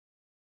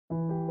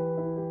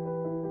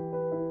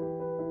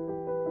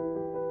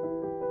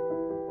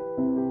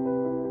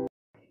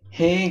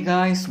Hey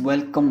guys,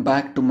 welcome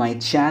back to my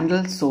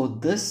channel. So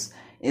this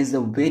is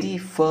the very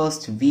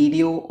first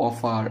video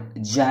of our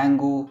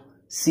Django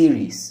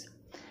series.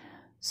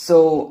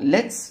 So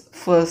let's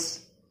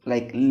first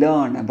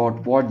learn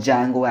about what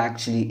Django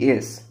actually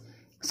is.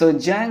 So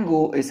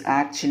Django is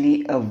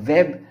actually a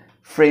web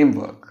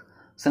framework.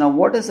 So now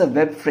what is a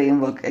web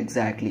framework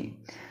exactly?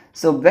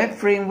 So web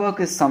framework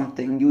is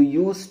something you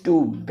use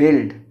to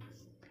build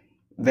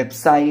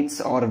websites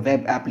or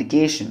web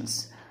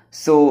applications.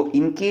 So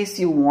in case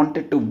you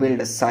wanted to build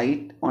a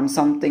site on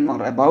something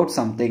or about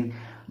something,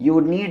 you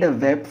would need a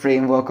web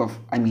framework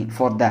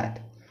for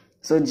that.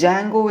 So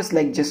Django is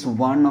like just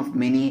one of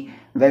many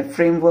web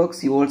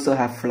frameworks. You also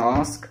have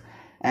Flask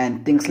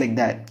and things like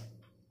that.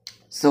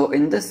 So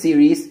in this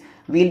series,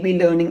 we'll be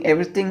learning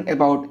everything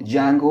about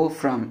Django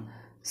from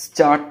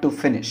start to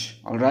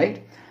finish. All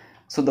right.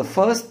 So the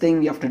first thing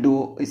we have to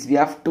do is we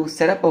have to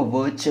set up a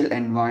virtual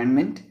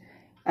environment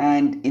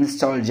and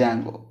install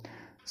Django.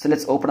 So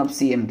let's open up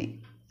CMD.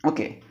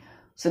 Okay,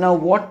 so now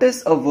what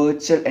is a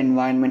virtual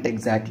environment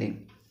exactly?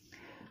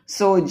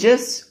 So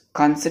just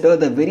consider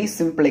the very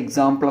simple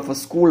example of a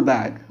school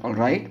bag. All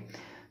right,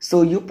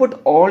 so you put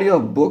all your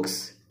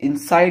books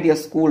inside your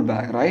school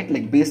bag, right?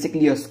 Like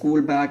basically your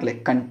school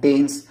bag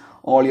contains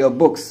all your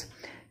books.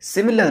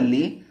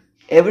 Similarly,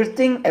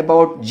 everything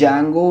about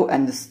Django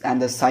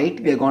and the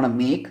site we are gonna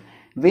make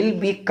will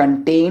be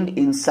contained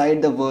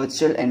inside the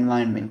virtual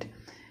environment.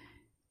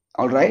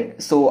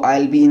 Alright, so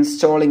I'll be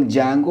installing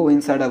Django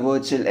inside a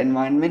virtual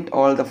environment.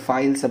 All the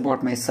files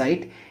about my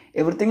site,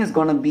 everything is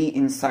gonna be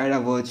inside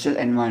a virtual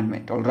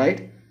environment.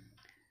 Alright,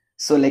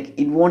 so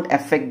it won't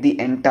affect the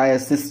entire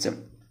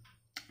system.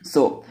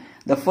 So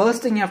the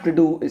first thing you have to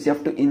do is you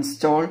have to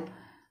install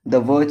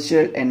the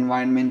virtual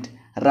environment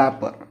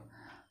wrapper.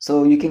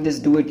 So you can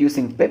just do it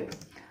using pip.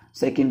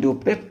 So I can do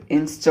pip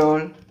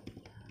install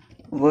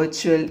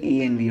virtual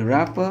env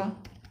wrapper,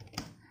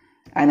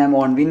 and I'm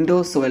on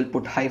Windows, so I'll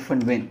put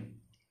 -win.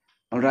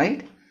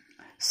 Alright,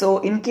 so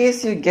in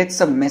case you get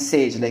some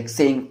message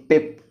saying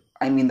pip,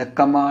 the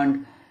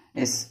command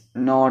is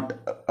not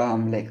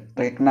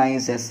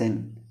recognized as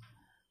in,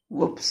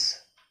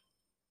 whoops,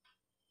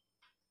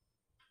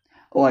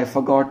 oh, I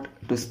forgot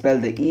to spell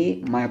the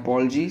E, my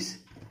apologies.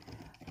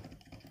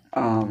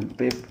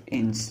 Pip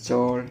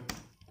install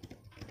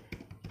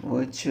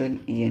virtual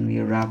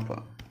env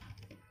wrapper.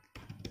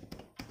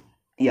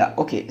 Yeah,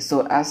 okay,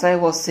 so as I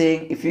was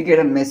saying, if you get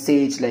a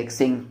message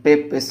saying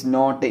pip is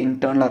not the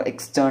internal or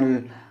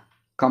external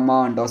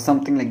command or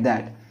something like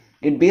that,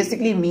 it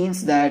basically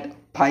means that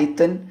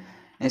Python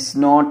is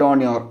not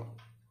on your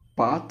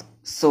path.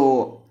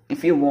 So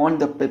if you want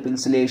the pip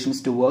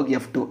installations to work, you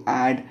have to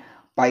add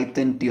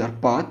Python to your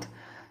path.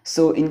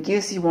 So in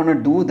case you want to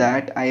do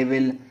that, I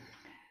will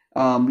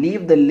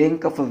leave the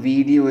link of a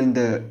video in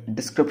the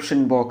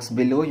description box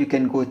below. You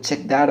can go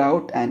check that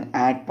out and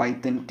add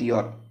Python to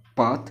your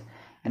path.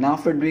 And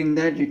after doing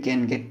that, you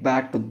can get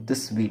back to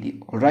this video.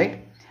 All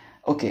right.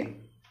 Okay.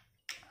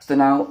 So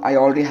now I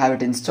already have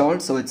it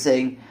installed. So it's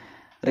saying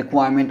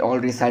requirement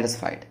already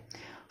satisfied.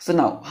 So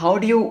now how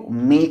do you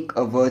make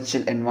a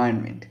virtual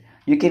environment?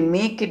 You can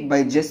make it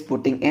by just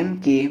putting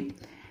mk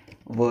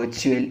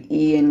virtual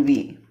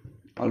env.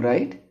 All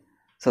right.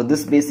 So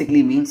this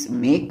basically means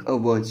make a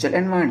virtual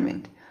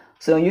environment.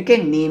 So you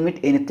can name it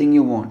anything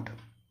you want.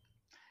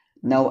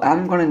 Now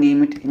I'm going to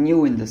name it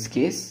new in this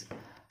case.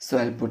 So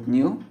I'll put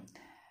new,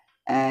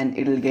 and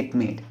it will get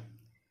made.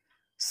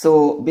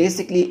 So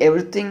basically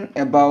everything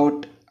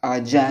about our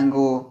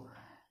Django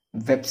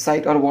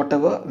website or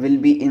whatever will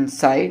be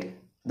inside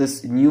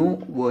this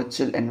new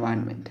virtual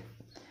environment.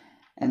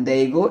 And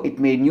there you go, it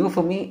made new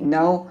for me.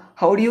 Now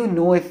how do you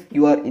know if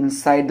you are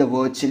inside the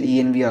virtual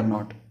env or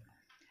not?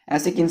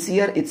 As you can see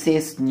here, it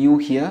says new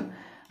here,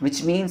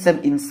 which means I'm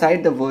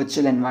inside the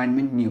virtual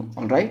environment new.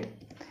 All right.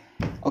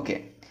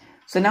 Okay,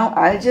 so now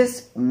I'll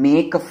just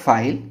make a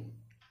file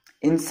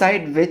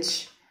inside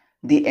which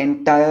the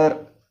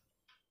entire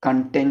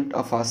content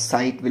of our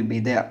site will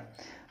be there.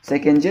 So I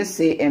can just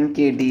say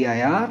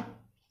mkdir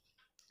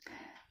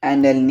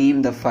and I'll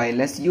name the file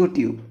as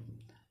YouTube.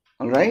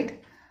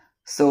 Alright,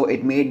 so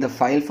it made the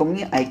file for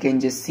me. I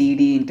can just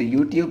cd into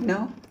YouTube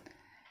now.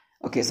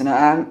 Okay, so now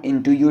I'm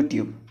into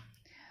YouTube.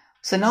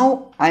 So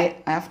now I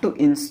have to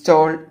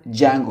install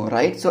Django,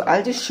 right? So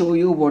I'll just show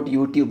you what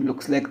YouTube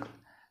looks like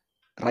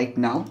right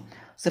now.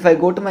 So if I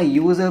go to my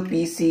user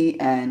PC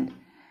and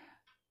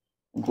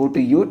go to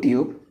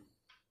YouTube,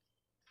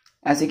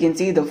 as you can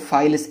see, the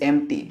file is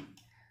empty,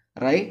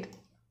 right?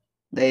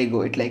 There you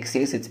go, it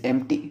says it's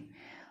empty.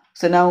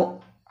 So now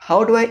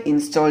how do I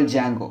install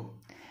Django?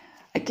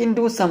 I can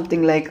do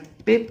something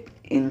like pip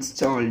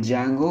install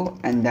Django,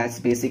 and that's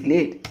basically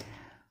it.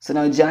 So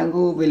now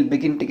Django will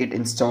begin to get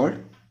installed.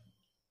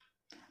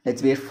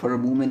 Let's wait for a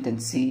moment and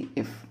see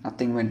if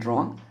nothing went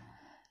wrong.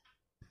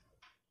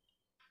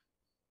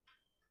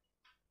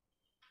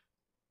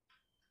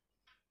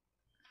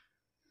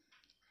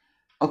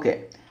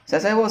 Okay, so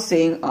as I was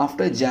saying,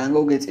 after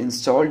Django gets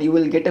installed, you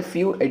will get a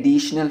few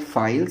additional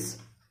files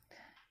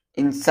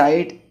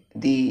inside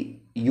the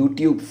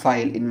YouTube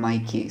file in my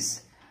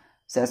case.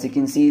 So as you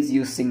can see, it's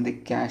using the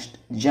cached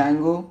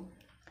Django.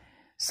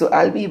 So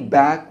I'll be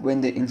back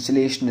when the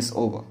installation is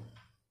over.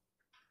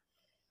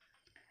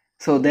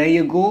 So there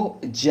you go,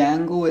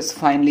 Django is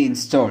finally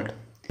installed.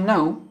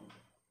 Now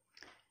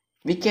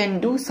we can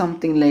do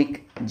something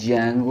like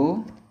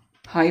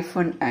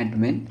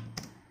Django-admin.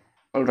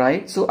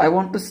 Alright, so I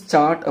want to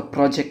start a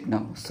project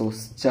now. So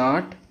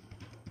start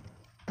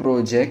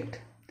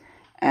project,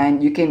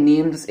 and you can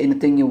name this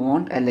anything you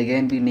want. I'll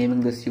again be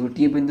naming this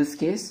YouTube in this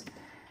case.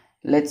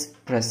 Let's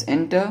press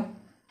enter.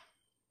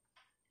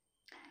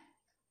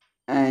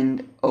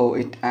 And oh,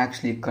 it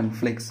actually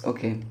conflicts.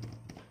 Okay,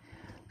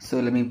 so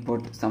let me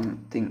put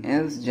something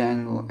else.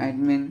 Django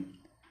admin,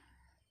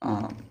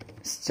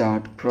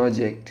 start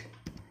project.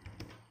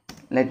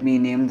 Let me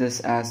name this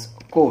as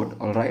code.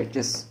 All right,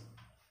 just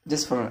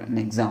for an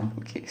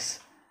example case.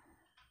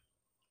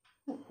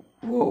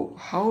 Whoa,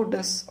 how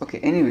does, okay,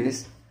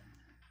 anyways,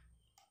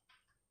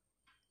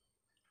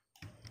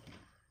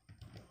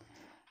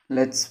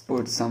 let's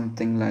put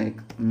something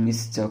like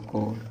Mr.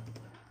 Code.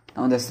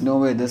 Now there's no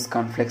way this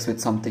conflicts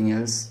with something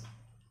else.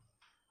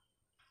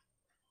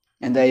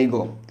 And there you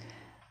go.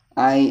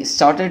 I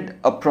started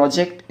a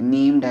project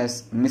named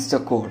as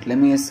Mr. Code. Let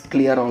me just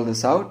clear all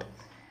this out.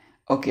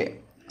 Okay,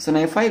 so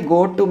now if I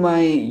go to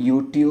my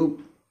YouTube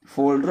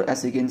folder,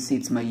 as you can see,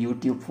 it's my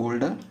YouTube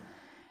folder.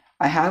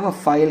 I have a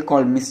file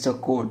called Mr.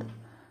 Code.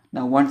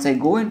 Now once I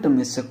go into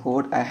Mr.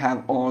 Code, I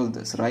have all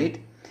this, right?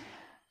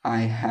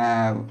 I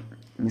have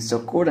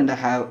Mr. Code and I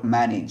have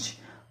manage.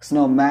 So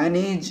now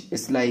manage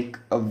is like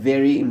a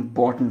very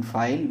important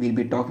file. We'll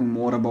be talking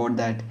more about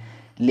that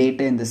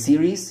later in the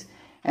series.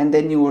 And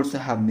then you also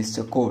have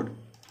Mr. Code.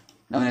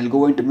 Now I'll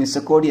go into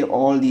Mr. Code. You have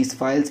all these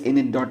files,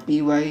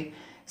 init.py,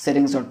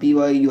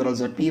 settings.py,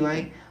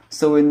 urls.py.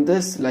 So in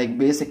this, like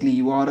basically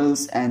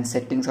URLs and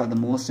settings are the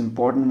most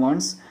important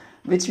ones,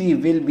 which we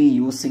will be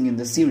using in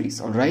the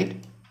series. All right.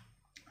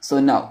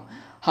 So now,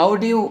 how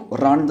do you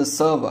run the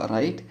server,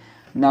 right?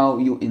 Now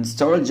you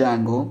install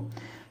Django,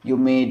 you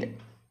made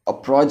a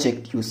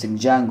project using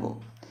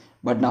Django,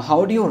 but now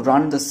how do you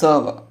run the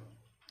server?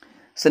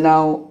 So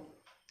now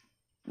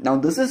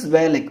this is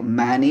where like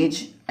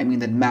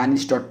that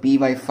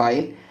manage.py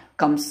file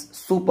comes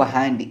super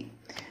handy,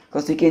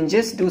 because you can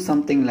just do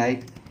something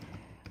like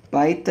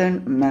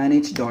python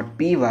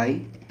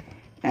manage.py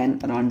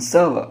and run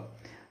server.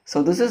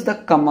 So this is the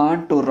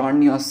command to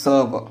run your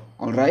server.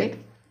 All right.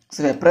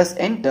 So if I press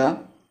enter,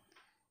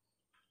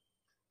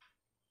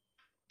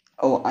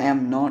 oh, I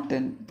am not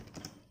in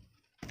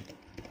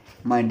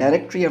my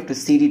directory. I have to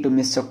cd to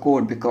Mr.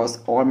 Code because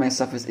all my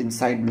stuff is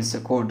inside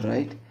Mr. Code,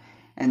 right?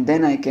 And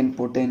then I can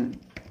put in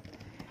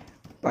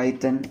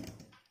python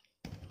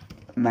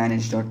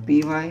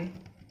manage.py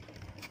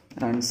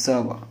run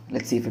server.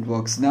 Let's see if it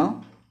works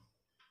now.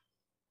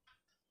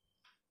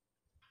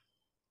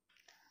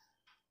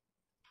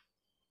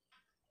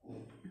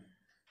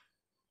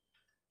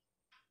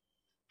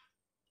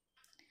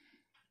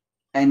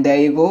 And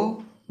there you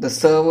go, the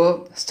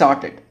server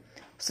started.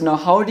 So now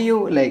how do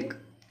you like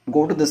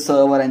go to the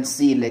server and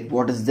see like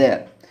what is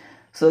there?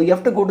 So you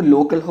have to go to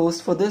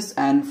localhost for this,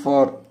 and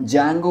for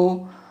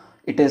Django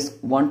it is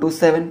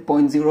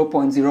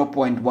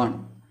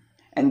 127.0.0.1,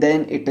 and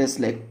then it is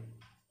like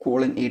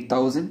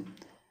 :8000.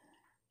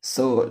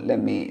 So let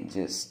me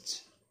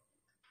just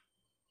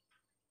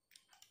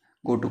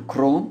go to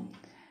Chrome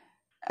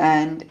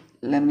and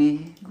let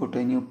me go to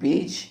a new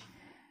page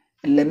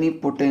and let me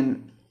put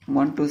in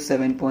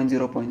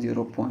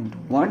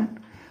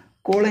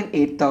 127.0.0.1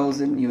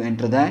 :8000. You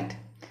enter that,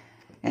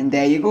 and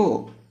there you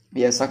go.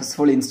 We have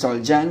successfully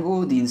installed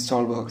Django. The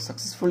install works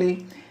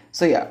successfully.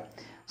 So yeah,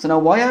 so now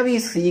why are we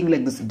seeing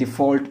like this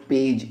default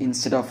page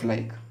instead of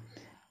like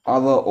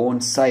our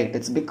own site?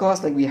 It's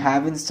because like we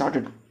haven't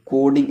started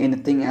coding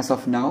anything as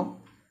of now.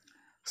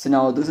 So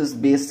now this is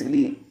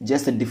basically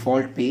just a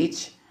default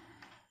page.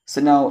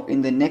 So now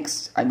in the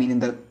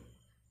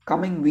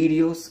coming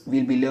videos,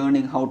 we'll be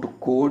learning how to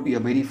code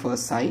your very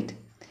first site.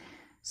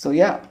 So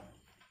yeah,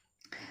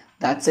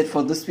 that's it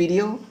for this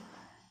video,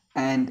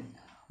 and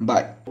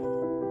bye.